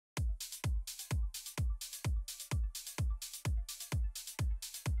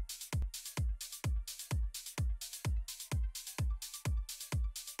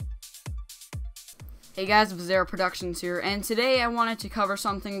Hey guys, Zero Productions here, and today I wanted to cover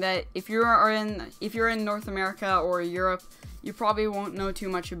something that if you're in North America or Europe, you probably won't know too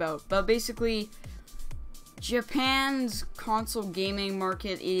much about. But basically, Japan's console gaming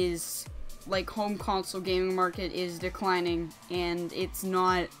market is, like, home console gaming market is declining, and it's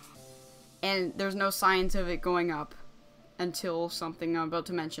not, and there's no signs of it going up until something I'm about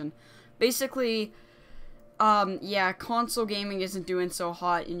to mention. Basically, yeah, console gaming isn't doing so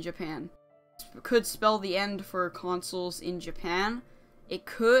hot in Japan. Could spell the end for consoles in Japan. It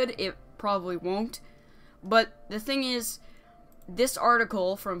could, it probably won't. But the thing is, this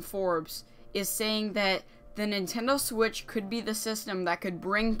article from Forbes is saying that the Nintendo Switch could be the system that could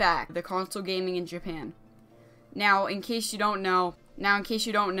bring back the console gaming in Japan. Now, in case you don't know,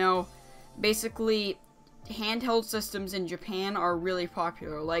 basically, handheld systems in Japan are really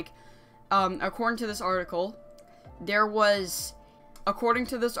popular. Like, according to this article,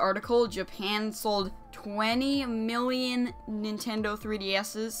 Japan sold 20 million Nintendo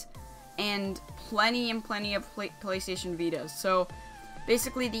 3DSs and plenty of PlayStation Vitas. So,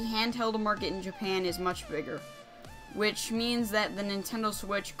 basically, the handheld market in Japan is much bigger, which means that the Nintendo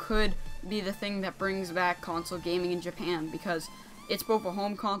Switch could be the thing that brings back console gaming in Japan, because it's both a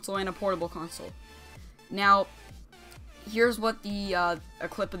home console and a portable console. Now, here's what a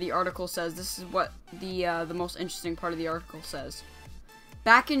clip of the article says. This is what the most interesting part of the article says.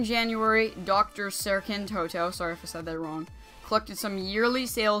 Back in January, Dr. Serkin Toto, sorry if I said that wrong, collected some yearly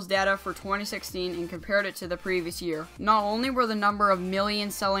sales data for 2016 and compared it to the previous year. Not only were the number of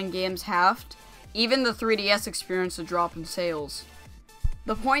million-selling games halved, even the 3DS experienced a drop in sales.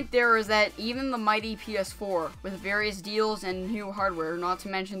 The point there is that even the mighty PS4, with various deals and new hardware, not to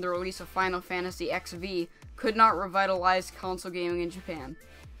mention the release of Final Fantasy XV, could not revitalize console gaming in Japan.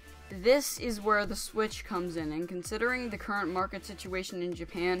 This is where the Switch comes in, and considering the current market situation in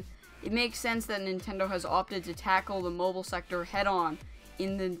Japan, it makes sense that Nintendo has opted to tackle the mobile sector head-on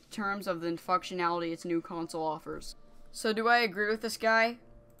in the terms of the functionality its new console offers. So do I agree with this guy?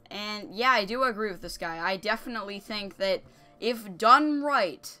 And yeah, I do agree with this guy. I definitely think that if done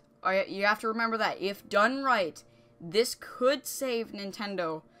right, you have to remember that, if done right, this could save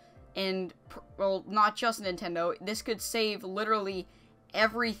Nintendo, and, well, not just Nintendo, this could save literally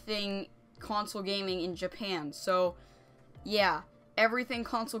everything console gaming in Japan. So, yeah, everything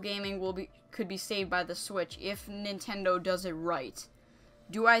console gaming could be saved by the Switch if Nintendo does it right.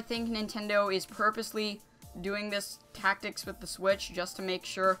 Do I think Nintendo is purposely doing this tactics with the Switch just to make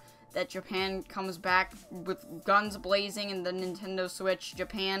sure that Japan comes back with guns blazing in the Nintendo Switch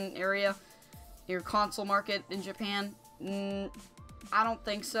Japan area, your console market in Japan? I don't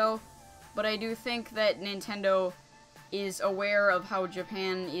think so, but I do think that Nintendo is aware of how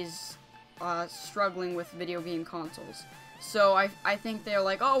Japan is struggling with video game consoles. So I think they're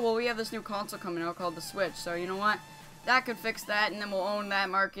like, oh, well, we have this new console coming out called the Switch, so you know what? That could fix that, and then we'll own that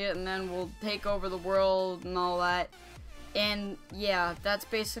market, and then we'll take over the world and all that. And yeah, that's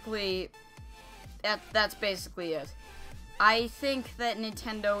basically it. I think that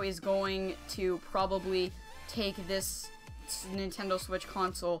Nintendo is going to probably take this Nintendo Switch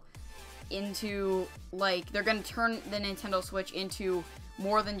console into, like, they're gonna turn the Nintendo Switch into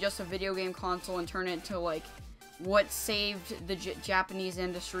more than just a video game console and turn it into, like, what saved the Japanese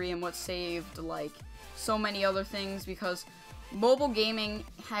industry and what saved, like, so many other things, because mobile gaming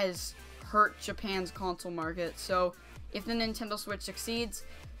has hurt Japan's console market. So if the Nintendo Switch succeeds,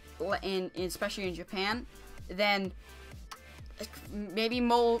 especially in Japan, then maybe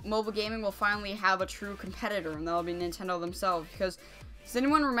mobile gaming will finally have a true competitor, and that'll be Nintendo themselves. Because does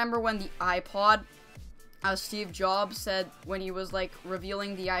anyone remember when the iPod, Steve Jobs said when he was, like,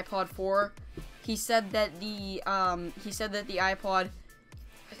 revealing the iPod 4, he said that the iPod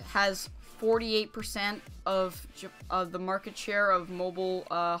has 48% of the market share of mobile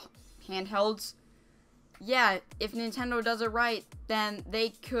handhelds. Yeah, if Nintendo does it right, then they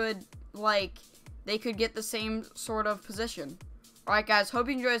could get the same sort of position. Alright guys, hope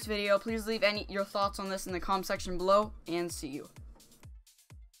you enjoyed this video. Please leave your thoughts on this in the comment section below, and see you.